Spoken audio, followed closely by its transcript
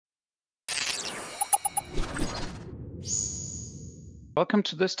Welcome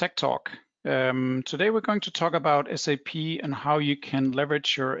to this Tech Talk. Today we're going to talk about SAP and how you can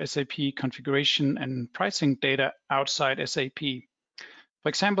leverage your SAP configuration and pricing data outside SAP. For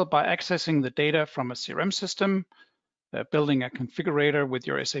example, by accessing the data from a CRM system, building a configurator with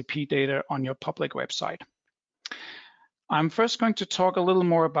your SAP data on your public website. I'm first going to talk a little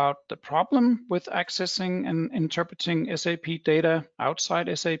more about the problem with accessing and interpreting SAP data outside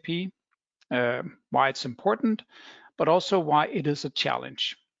SAP, why it's important, but also why it is a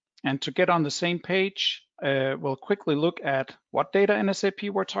challenge. And to get on the same page, we'll quickly look at what data in SAP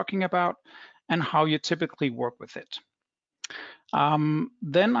we're talking about and how you typically work with it.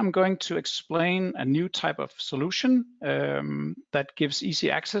 Then I'm going to explain a new type of solution that gives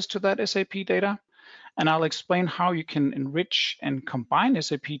easy access to that SAP data. And I'll explain how you can enrich and combine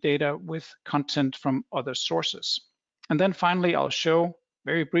SAP data with content from other sources. And then finally, I'll show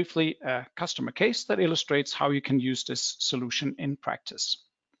very briefly a customer case that illustrates how you can use this solution in practice.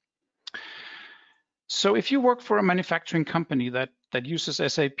 So if you work for a manufacturing company that uses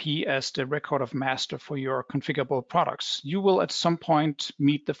SAP as the record of master for your configurable products, you will at some point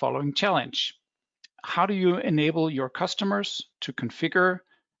meet the following challenge. How do you enable your customers to configure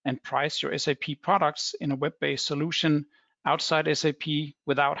and price your SAP products in a web-based solution outside SAP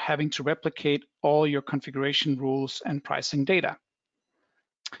without having to replicate all your configuration rules and pricing data?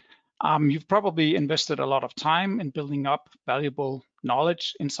 You've probably invested a lot of time in building up valuable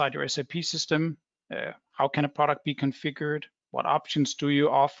knowledge inside your SAP system. How can a product be configured? What options do you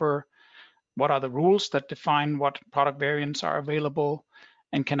offer? What are the rules that define what product variants are available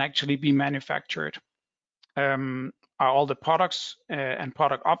and can actually be manufactured? Are all the products and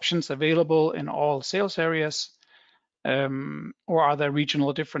product options available in all sales areas? Or are there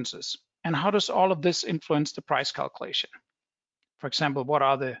regional differences? And how does all of this influence the price calculation? For example, what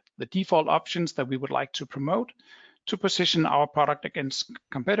are the default options that we would like to promote to position our product against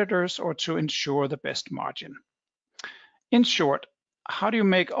competitors or to ensure the best margin? In short, how do you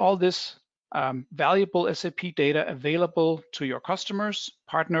make all this valuable SAP data available to your customers,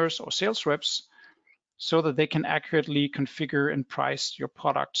 partners, or sales reps so that they can accurately configure and price your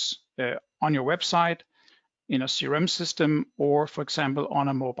products on your website, in a CRM system, or for example, on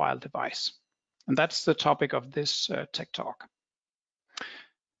a mobile device? And that's the topic of this Tech Talk.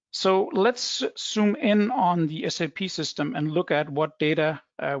 So let's zoom in on the SAP system and look at what data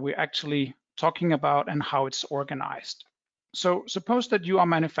we're actually talking about and how it's organized. So suppose that you are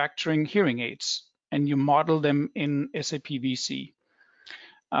manufacturing hearing aids and you model them in SAP VC.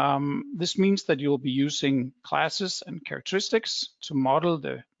 This means that you'll be using classes and characteristics to model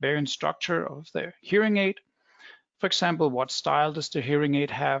the variant structure of the hearing aid. For example, what style does the hearing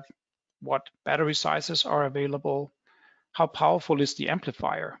aid have? What battery sizes are available? How powerful is the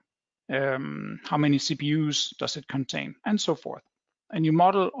amplifier? How many CPUs does it contain? And so forth. And you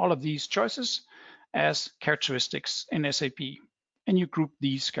model all of these choices as characteristics in SAP. And you group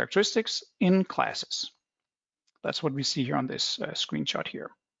these characteristics in classes. That's what we see here on this screenshot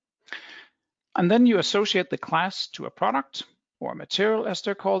here. And then you associate the class to a product or a material, as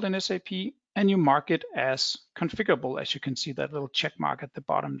they're called in SAP, and you mark it as configurable, as you can see that little check mark at the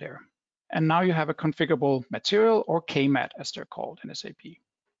bottom there. And now you have a configurable material, or KMAT as they're called in SAP.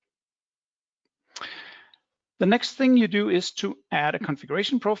 The next thing you do is to add a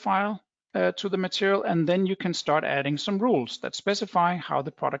configuration profile to the material, and then you can start adding some rules that specify how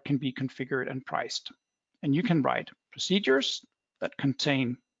the product can be configured and priced. And you can write procedures that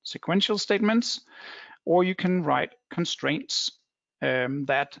contain sequential statements, or you can write constraints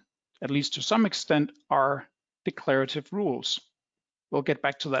that, at least to some extent, are declarative rules. We'll get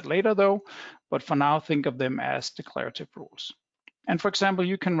back to that later though, but for now, think of them as declarative rules. And for example,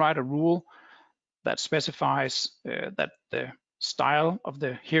 you can write a rule that specifies that the style of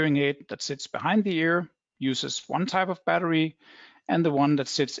the hearing aid that sits behind the ear uses one type of battery, and the one that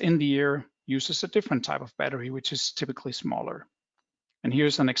sits in the ear uses a different type of battery, which is typically smaller. And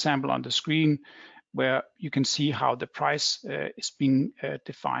here's an example on the screen where you can see how the price is being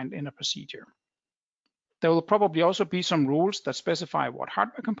defined in a procedure. There will probably also be some rules that specify what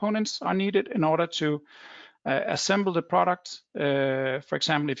hardware components are needed in order to assemble the product. For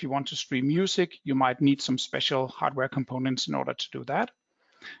example, if you want to stream music, you might need some special hardware components in order to do that.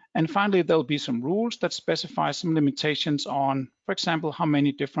 And finally, there'll be some rules that specify some limitations on, for example, how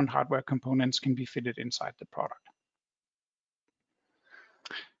many different hardware components can be fitted inside the product.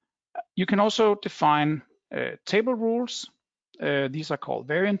 You can also define table rules. These are called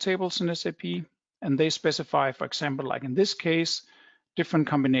variant tables in SAP. And they specify, for example, like in this case, different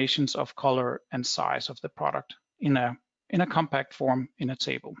combinations of color and size of the product in a compact form in a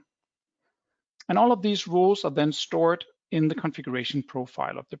table. And all of these rules are then stored in the configuration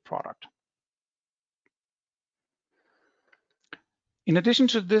profile of the product. In addition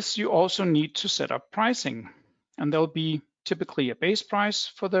to this, you also need to set up pricing, and there'll be typically a base price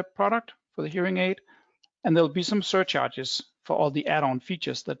for the product, for the hearing aid, and there'll be some surcharges for all the add-on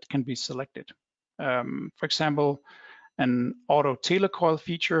features that can be selected. For example, an auto telecoil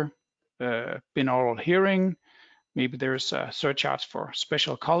feature, binaural hearing. Maybe there's a surcharge for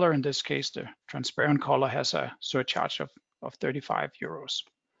special color. In this case, the transparent color has a surcharge of 35 euros.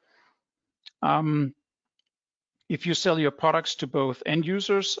 If you sell your products to both end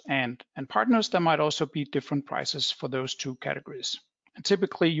users and partners, there might also be different prices for those two categories. And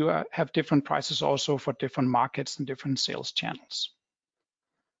typically, you have different prices also for different markets and different sales channels.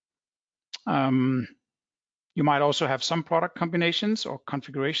 You might also have some product combinations or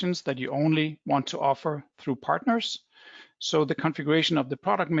configurations that you only want to offer through partners. So the configuration of the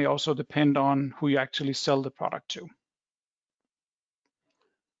product may also depend on who you actually sell the product to.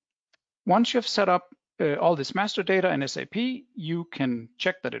 Once you have set up all this master data in SAP, you can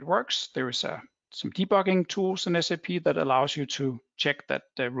check that it works. There is some debugging tools in SAP that allows you to check that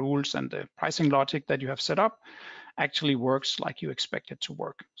the rules and the pricing logic that you have set up actually works like you expect it to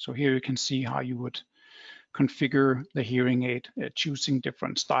work. So here you can see how you would configure the hearing aid, choosing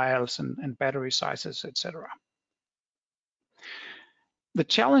different styles and battery sizes, etc. The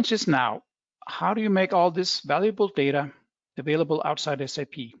challenge is now, how do you make all this valuable data available outside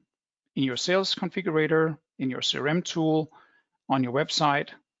SAP? In your sales configurator, in your CRM tool, on your website,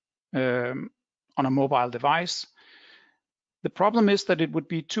 on a mobile device. The problem is that it would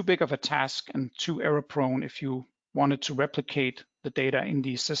be too big of a task and too error prone if you wanted to replicate the data in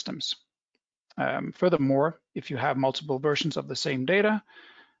these systems. Furthermore, if you have multiple versions of the same data,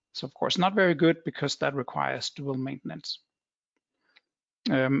 it's of course not very good because that requires dual maintenance.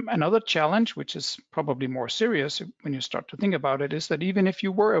 Another challenge, which is probably more serious when you start to think about it, is that even if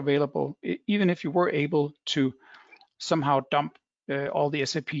you were able to somehow dump all the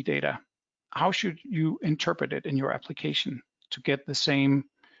SAP data, how should you interpret it in your application to get the same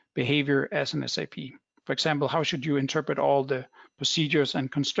behavior as an SAP? For example, how should you interpret all the procedures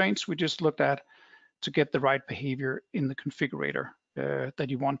and constraints we just looked at to get the right behavior in the configurator that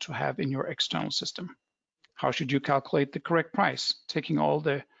you want to have in your external system? How should you calculate the correct price, taking all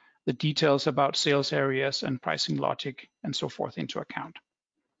the details about sales areas and pricing logic and so forth into account?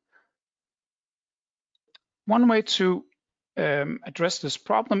 One way to address this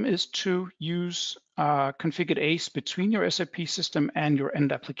problem is to use Configit Ace between your SAP system and your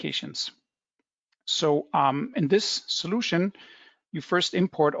end applications. So in this solution, you first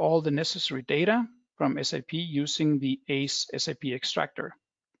import all the necessary data from SAP using the Ace SAP extractor.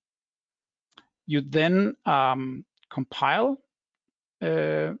 You then compile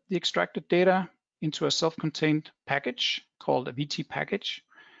the extracted data into a self-contained package called a VT package,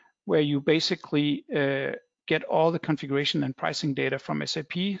 where you basically get all the configuration and pricing data from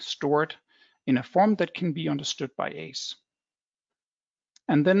SAP stored in a form that can be understood by Ace.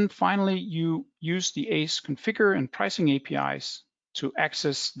 And then finally, you use the Ace configure and pricing APIs to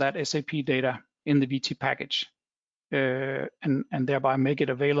access that SAP data in the VT package and thereby make it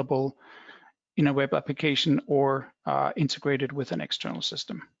available in a web application or integrated with an external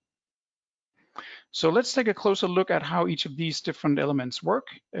system. So let's take a closer look at how each of these different elements work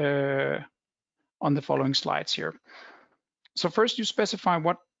on the following slides here. So first, you specify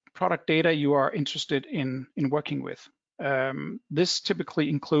what product data you are interested in working with. This typically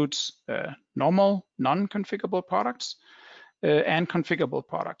includes normal, non-configurable products and configurable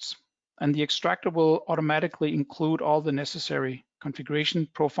products. And the extractor will automatically include all the necessary configuration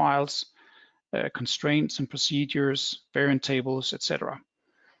profiles, constraints and procedures, variant tables, etc.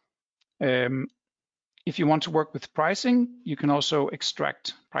 If you want to work with pricing, you can also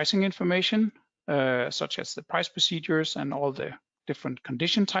extract pricing information, such as the price procedures and all the different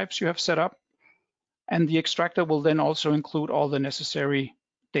condition types you have set up. And the extractor will then also include all the necessary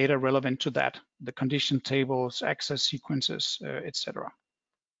data relevant to that, the condition tables, access sequences, etc.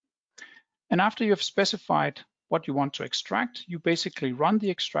 And after you have specified what you want to extract, you basically run the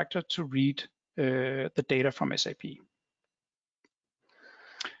extractor to read the data from SAP.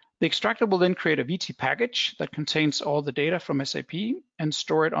 The extractor will then create a VT package that contains all the data from SAP and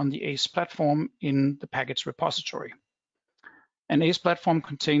store it on the Ace platform in the package repository. An Ace platform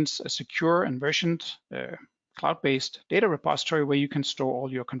contains a secure and versioned cloud-based data repository where you can store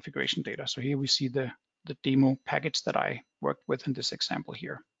all your configuration data. So here we see the demo package that I worked with in this example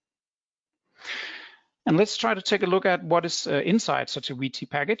here. And let's try to take a look at what is inside such a VT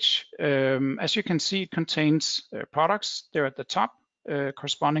package. As you can see, it contains products there at the top,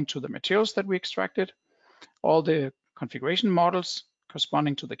 corresponding to the materials that we extracted, all the configuration models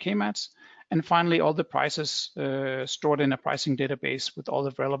corresponding to the KMATs, and finally all the prices stored in a pricing database with all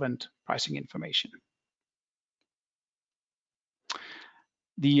the relevant pricing information.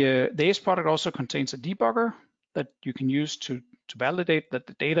 The Ace product also contains a debugger that you can use to validate that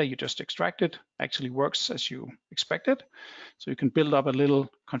the data you just extracted actually works as you expected. So you can build up a little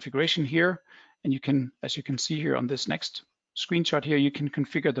configuration here, and you can, as you can see here on this next screenshot here, you can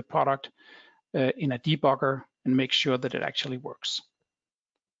configure the product in a debugger and make sure that it actually works.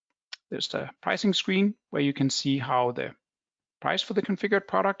 There's the pricing screen where you can see how the price for the configured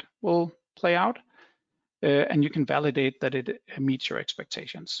product will play out, and you can validate that it meets your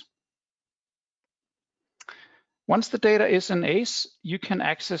expectations. Once the data is in Ace, you can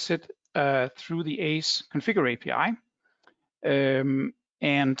access it through the Ace Configure API.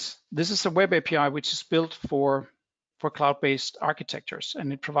 And this is a web API which is built for cloud-based architectures,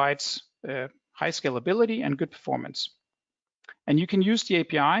 and it provides high scalability and good performance. And you can use the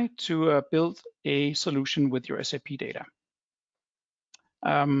API to build a solution with your SAP data.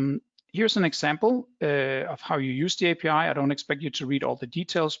 Here's an example of how you use the API. I don't expect you to read all the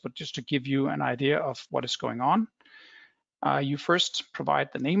details, but just to give you an idea of what is going on. You first provide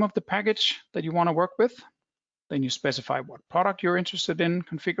the name of the package that you want to work with. Then you specify what product you're interested in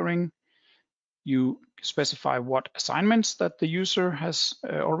configuring. You specify what assignments that the user has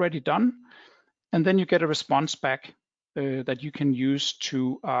already done. And then you get a response back that you can use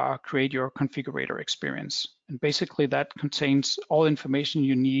to create your configurator experience. And basically that contains all information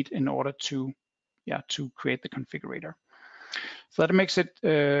you need in order to create the configurator. So that makes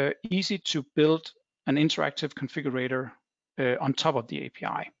it easy to build an interactive configurator on top of the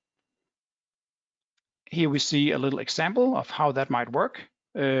API. Here we see a little example of how that might work.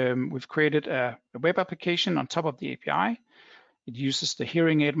 We've created a web application on top of the API. It uses the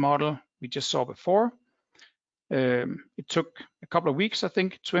hearing aid model we just saw before. It took a couple of weeks, I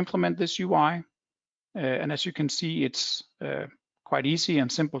think, to implement this UI. And as you can see, it's quite easy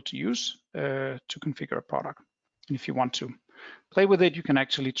and simple to use to configure a product. And if you want to play with it, you can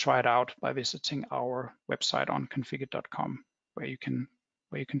actually try it out by visiting our website on configit.com, where you can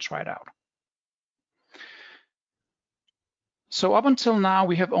try it out. So up until now,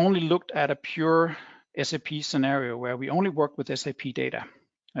 we have only looked at a pure SAP scenario where we only work with SAP data.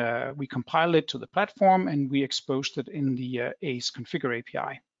 We compiled it to the platform and we exposed it in the Ace Configure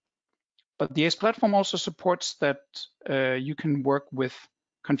API. But the Ace platform also supports that you can work with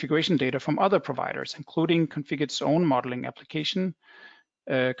configuration data from other providers, including Configit's own modeling application,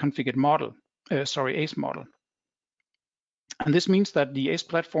 Configit Model, Ace Model. And this means that the Ace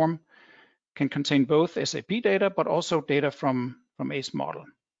platform can contain both SAP data, but also data from Ace Model.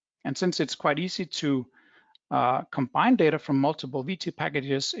 And since it's quite easy to combine data from multiple VT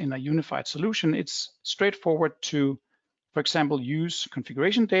packages in a unified solution, it's straightforward to, for example, use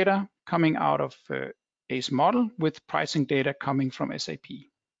configuration data coming out of Ace Model with pricing data coming from SAP.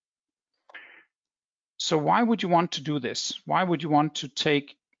 So why would you want to do this? Why would you want to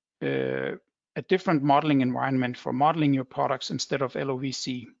take a different modeling environment for modeling your products instead of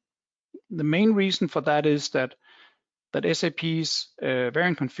LOVC? The main reason for that is that SAP's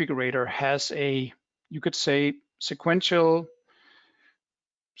variant configurator has a, you could say, sequential,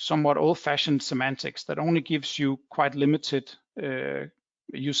 somewhat old-fashioned semantics that only gives you quite limited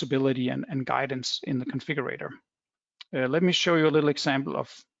usability and guidance in the configurator. Let me show you a little example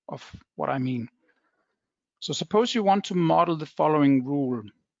of what I mean. So suppose you want to model the following rule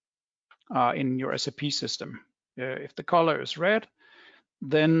in your SAP system. If the color is red,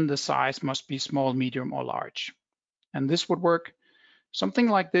 then the size must be small, medium, or large. And this would work something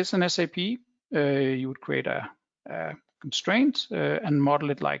like this in SAP. You would create a constraint and model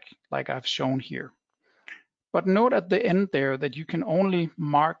it like I've shown here. But note at the end there that you can only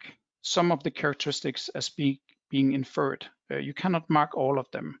mark some of the characteristics as being inferred. You cannot mark all of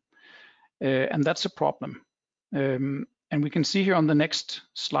them. And that's a problem. And we can see here on the next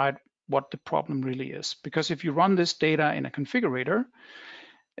slide what the problem really is. Because if you run this data in a configurator,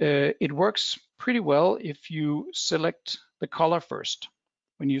 it works pretty well if you select the color first.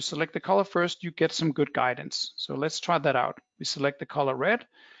 When you select the color first, you get some good guidance. So let's try that out. We select the color red,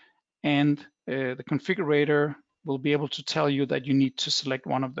 and the configurator will be able to tell you that you need to select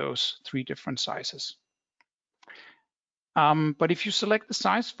one of those 3 different sizes. But if you select the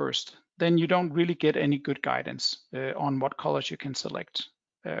size first, then you don't really get any good guidance on what colors you can select.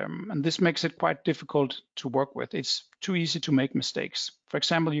 And this makes it quite difficult to work with. It's too easy to make mistakes. For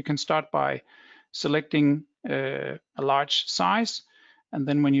example, you can start by selecting a large size, and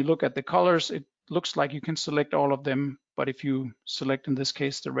then when you look at the colors, it looks like you can select all of them, but if you select, in this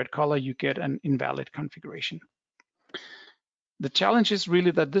case, the red color, you get an invalid configuration. The challenge is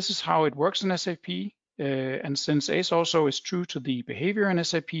really that this is how it works in SAP. And since Ace also is true to the behavior in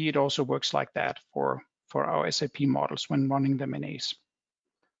SAP, it also works like that for our SAP models when running them in Ace.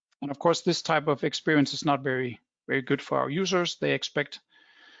 And of course, this type of experience is not very good for our users. They expect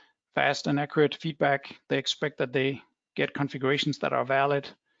fast and accurate feedback. They expect that they get configurations that are valid,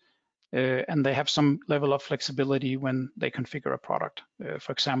 and they have some level of flexibility when they configure a product.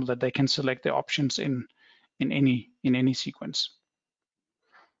 For example, that they can select the options in any sequence.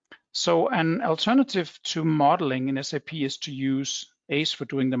 So an alternative to modeling in SAP is to use Ace for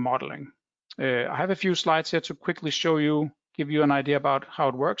doing the modeling. I have a few slides here to quickly show you, give you an idea about how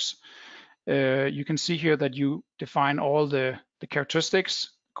it works. You can see here that you define all the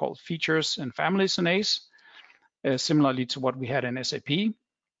characteristics called features and families in Ace, similarly to what we had in SAP.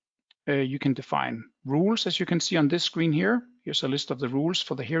 You can define rules, as you can see on this screen here. Here's a list of the rules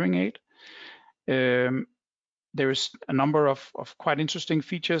for the hearing aid. There is a number of quite interesting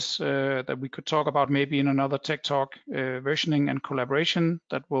features that we could talk about maybe in another Tech Talk, versioning and collaboration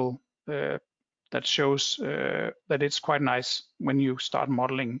that will that shows that it's quite nice when you start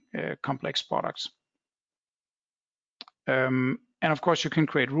modeling complex products. And of course, you can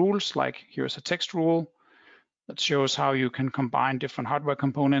create rules, like here's a text rule that shows how you can combine different hardware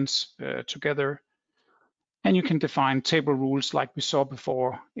components together. And you can define table rules like we saw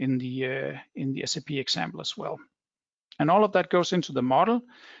before in the SAP example as well. And all of that goes into the model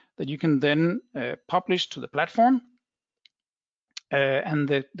that you can then publish to the platform. And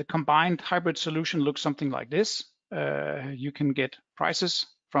the combined hybrid solution looks something like this. You can get prices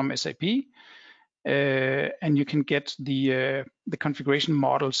from SAP, and you can get the configuration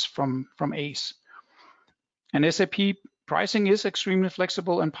models from Ace. And SAP pricing is extremely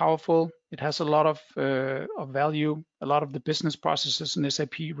flexible and powerful. It has a lot of value. A lot of the business processes in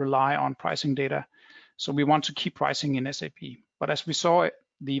SAP rely on pricing data. So we want to keep pricing in SAP. But as we saw,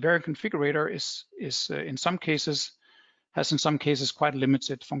 the variant configurator is in some cases quite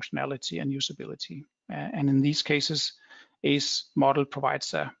limited functionality and usability. And in these cases, Ace model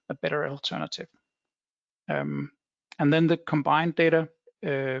provides a better alternative. And then the combined data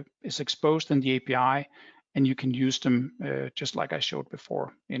is exposed in the API, and you can use them just like I showed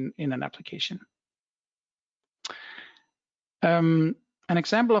before in an application. An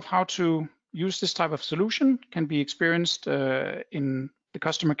example of how to use this type of solution can be experienced in the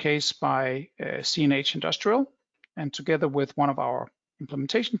customer case by C&H Industrial. And together with one of our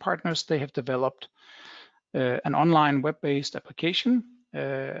implementation partners, they have developed an online web-based application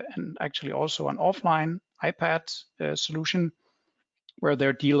and actually also an offline iPad solution where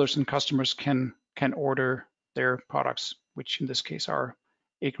their dealers and customers can order their products, which in this case are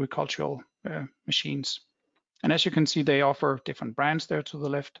agricultural machines. And as you can see, they offer different brands there to the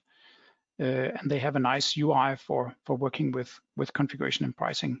left, and they have a nice UI for working with configuration and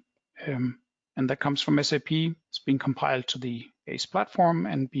pricing. And that comes from SAP. It's being compiled to the Ace platform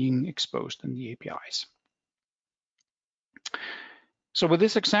and being exposed in the APIs. So with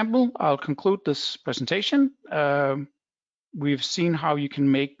this example, I'll conclude this presentation. We've seen how you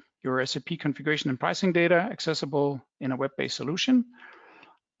can make your SAP configuration and pricing data accessible in a web-based solution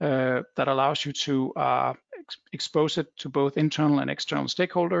that allows you to expose it to both internal and external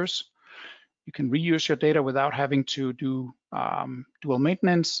stakeholders. You can reuse your data without having to do dual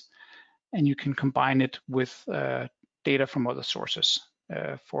maintenance, and you can combine it with data from other sources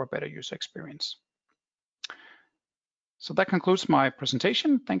for a better user experience. So that concludes my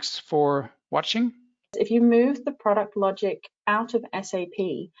presentation. Thanks for watching. If you move the product logic out of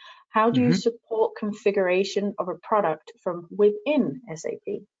SAP, how do you support configuration of a product from within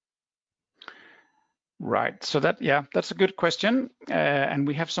SAP? Right. So that's a good question, and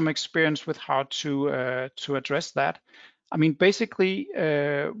we have some experience with how to address that. I mean, basically,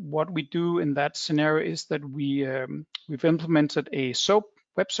 what we do in that scenario is that we've implemented a SOAP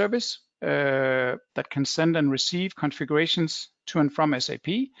web service that can send and receive configurations to and from SAP.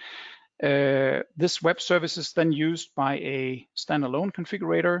 This web service is then used by a standalone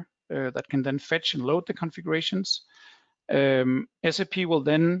configurator that can then fetch and load the configurations. SAP will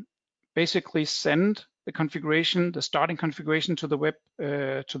then basically send the configuration, the starting configuration to the web,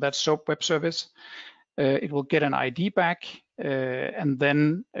 to that SOAP web service. It will get an ID back, and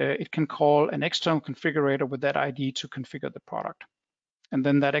then it can call an external configurator with that ID to configure the product. And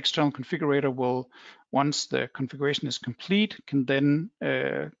then that external configurator will, once the configuration is complete, can then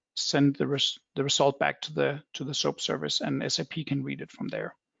send the result back to the SOAP service, and SAP can read it from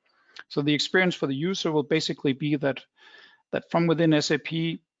there. So the experience for the user will basically be that from within SAP,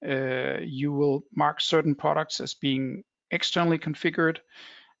 you will mark certain products as being externally configured,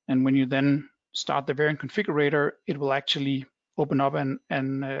 and when you then start the variant configurator, it will actually open up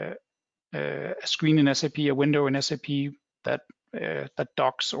a screen in SAP, a window in SAP that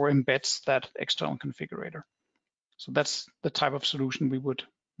docks or embeds that external configurator. So that's the type of solution we would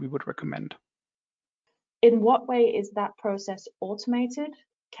recommend. In what way is that process automated?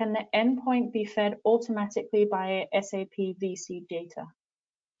 Can the endpoint be fed automatically by SAP VC data?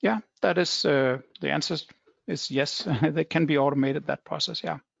 Yeah, that is the answer is yes. They can be automated, that process.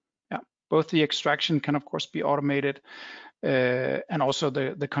 Yeah. Both the extraction can of course be automated, and also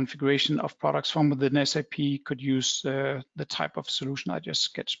the configuration of products from within SAP could use the type of solution I just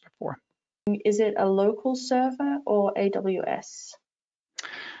sketched before. Is it a local server or AWS?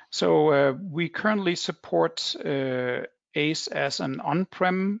 So we currently support Ace as an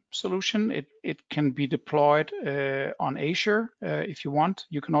on-prem solution. It can be deployed on Azure if you want.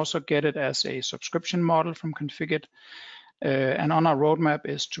 You can also get it as a subscription model from Configit. And on our roadmap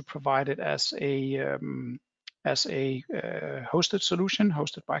is to provide it as a hosted solution,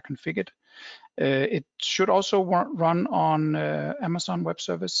 hosted by Configit. It should also run on Amazon Web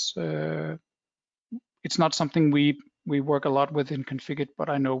Service. It's not something we work a lot with in Configit, but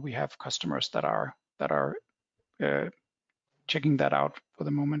I know we have customers that are checking that out for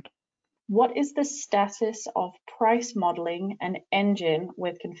the moment. What is the status of price modeling and engine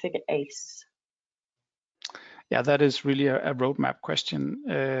with Configit Ace? Yeah, that is really a roadmap question.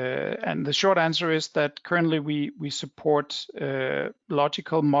 And the short answer is that currently we support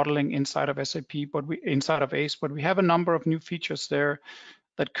logical modeling inside of SAP, inside of Ace, but we have a number of new features there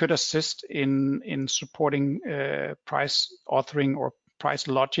that could assist in supporting price authoring or price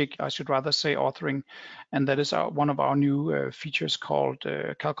logic, I should rather say authoring, and that is one of our new features called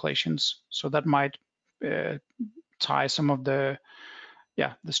calculations. So that might tie some of the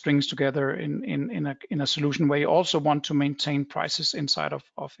strings together in a solution where you also want to maintain prices inside of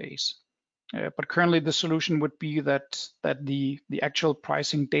Ace. But currently the solution would be that the actual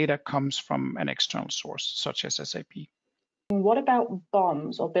pricing data comes from an external source, such as SAP. What about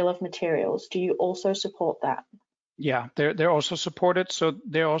BOMs or bill of materials? Do you also support that? Yeah, they're also supported. So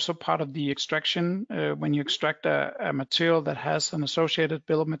they're also part of the extraction. When you extract a material that has an associated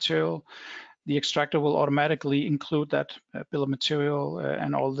bill of material, the extractor will automatically include that bill of material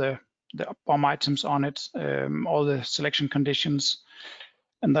and all the BOM items on it, all the selection conditions,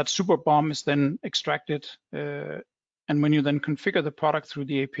 and that super BOM is then extracted. And when you then configure the product through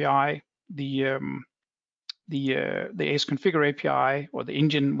the API, the Ace Configure API or the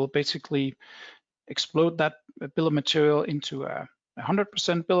engine will basically explode that bill of material into a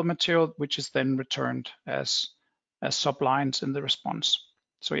 100% bill of material, which is then returned as sublines in the response.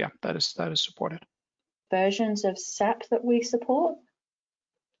 So yeah, that is supported. Versions of SAP that we support?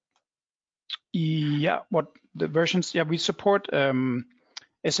 Yeah, what the versions? Yeah, we support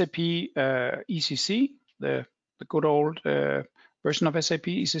SAP ECC, the good old version of SAP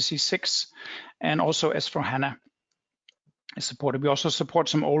ECC 6, and also S/4HANA is supported. We also support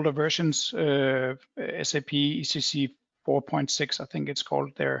some older versions, SAP ECC 4.6, I think it's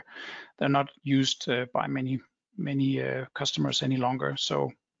called. They're not used by many customers any longer.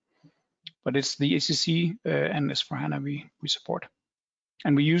 So, but it's the ECC and S/4HANA we support,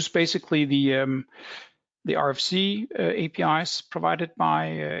 and we use basically the RFC APIs provided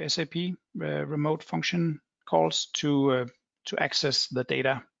by SAP, remote function calls to access the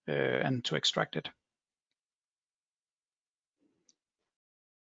data and to extract it.